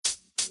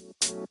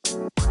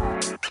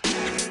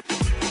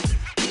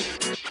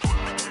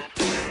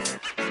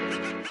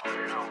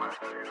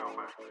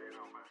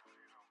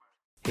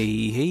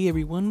Hey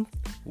everyone,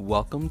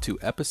 welcome to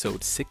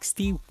episode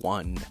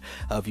 61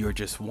 of You're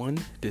Just One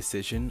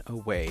Decision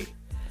Away.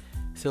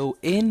 So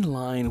in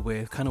line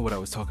with kind of what I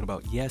was talking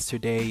about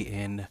yesterday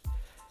in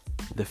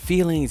the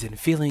feelings and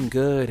feeling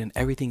good and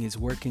everything is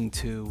working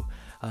to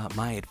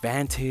my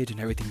advantage and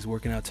everything's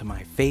working out to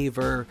my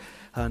favor,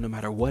 no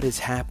matter what is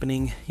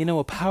happening,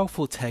 a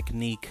powerful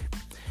technique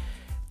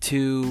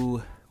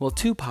two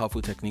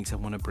powerful techniques I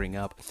want to bring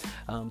up.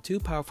 Two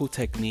powerful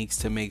techniques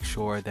to make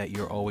sure that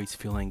you're always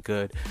feeling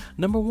good.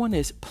 Number one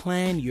is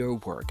plan your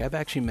work. I've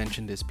actually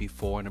mentioned this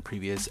before in a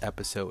previous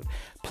episode.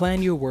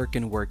 Plan your work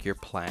and work your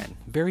plan.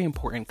 Very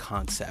important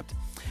concept.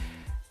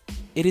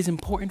 It is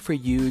important for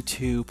you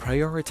to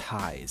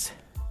prioritize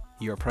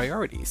your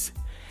priorities,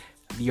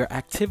 your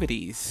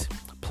activities.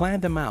 Plan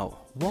them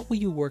out. What will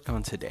you work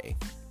on today?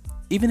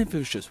 Even if it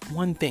was just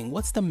one thing,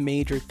 what's the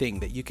major thing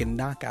that you can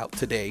knock out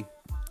today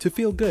to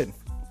feel good?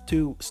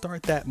 To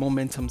start that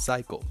momentum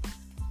cycle.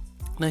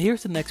 Now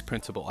here's the next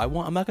principle.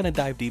 I'm not going to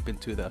dive deep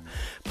into the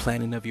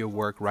planning of your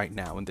work right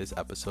now in this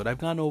episode. I've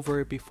gone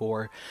over it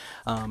before,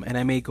 and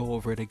I may go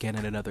over it again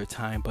at another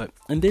time. But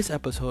in this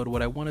episode,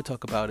 what I want to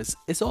talk about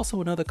is also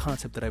another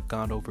concept that I've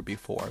gone over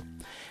before.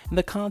 And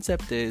the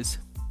concept is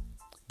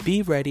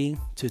be ready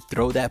to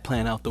throw that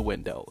plan out the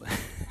window.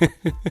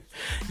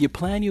 You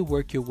plan your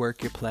work, your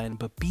plan,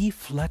 but be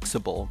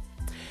flexible.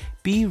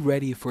 Be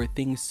ready for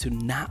things to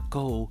not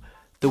go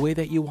the way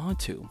that you want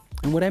to.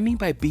 And what I mean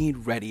by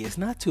being ready is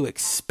not to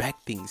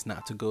expect things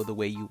not to go the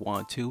way you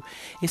want to.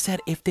 It's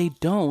that if they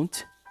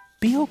don't,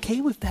 be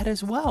okay with that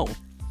as well.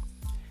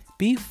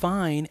 Be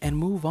fine and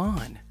move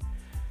on.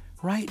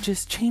 Right?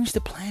 Just change the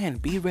plan.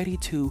 Be ready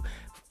to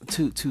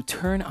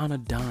turn on a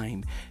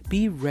dime.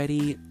 Be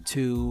ready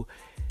to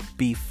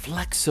be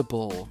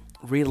flexible,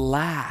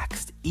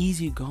 relaxed,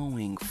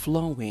 easygoing,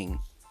 flowing.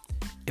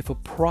 If a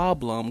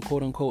problem,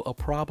 quote unquote, a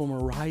problem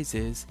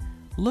arises,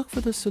 look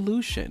for the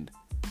solution.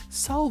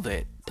 Solve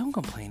it. Don't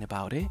complain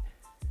about it.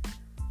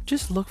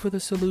 Just look for the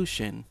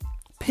solution.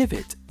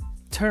 Pivot.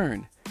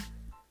 Turn.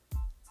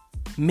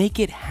 Make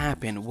it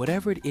happen,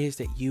 whatever it is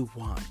that you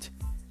want.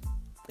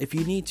 If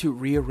you need to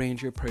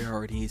rearrange your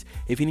priorities,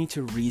 if you need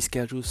to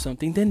reschedule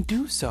something, then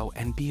do so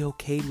and be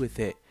okay with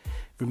it.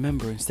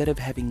 Remember, instead of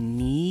having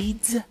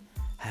needs,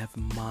 have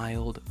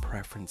mild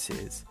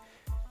preferences.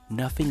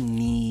 Nothing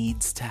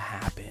needs to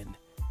happen.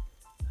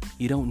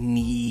 You don't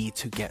need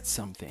to get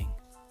something.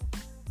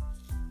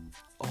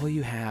 All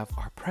you have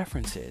are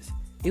preferences.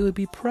 It would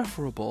be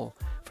preferable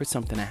for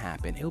something to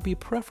happen. It would be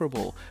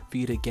preferable for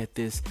you to get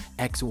this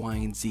X, Y,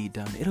 and Z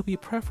done. It'll be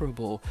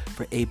preferable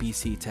for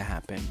ABC to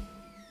happen.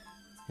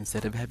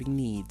 Instead of having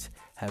needs,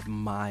 have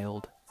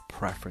mild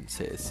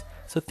preferences.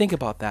 So think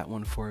about that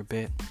one for a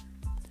bit.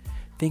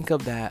 Think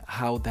of that,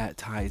 how that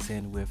ties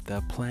in with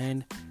the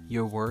plan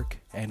your work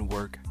and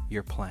work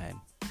your plan.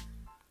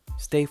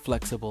 Stay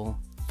flexible.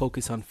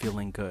 Focus on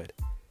feeling good.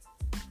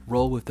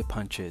 Roll with the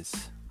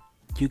punches.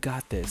 You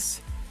got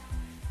this.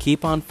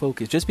 Keep on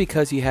focus. Just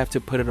because you have to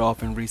put it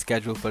off and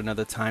reschedule for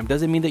another time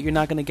doesn't mean that you're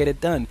not going to get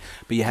it done.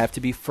 But you have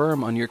to be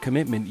firm on your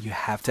commitment. You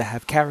have to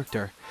have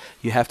character.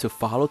 You have to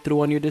follow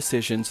through on your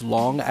decisions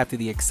long after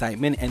the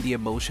excitement and the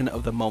emotion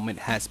of the moment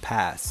has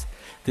passed.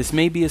 This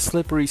may be a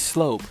slippery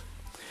slope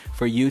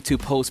for you to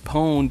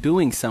postpone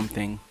doing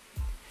something,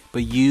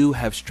 but you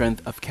have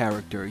strength of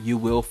character. You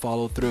will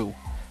follow through.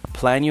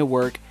 Plan your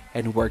work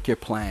and work your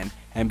plan,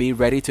 and be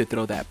ready to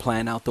throw that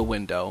plan out the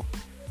window.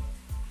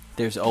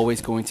 There's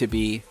always going to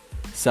be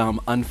some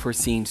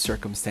unforeseen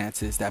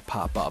circumstances that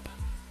pop up.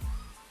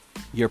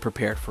 You're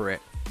prepared for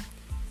it.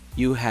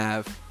 You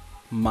have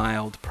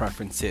mild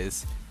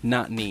preferences,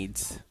 not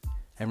needs.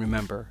 And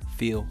remember,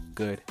 feel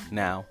good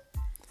now.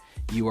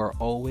 You are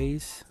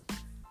always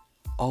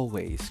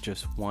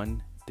just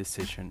one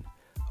decision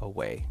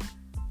away.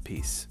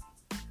 Peace.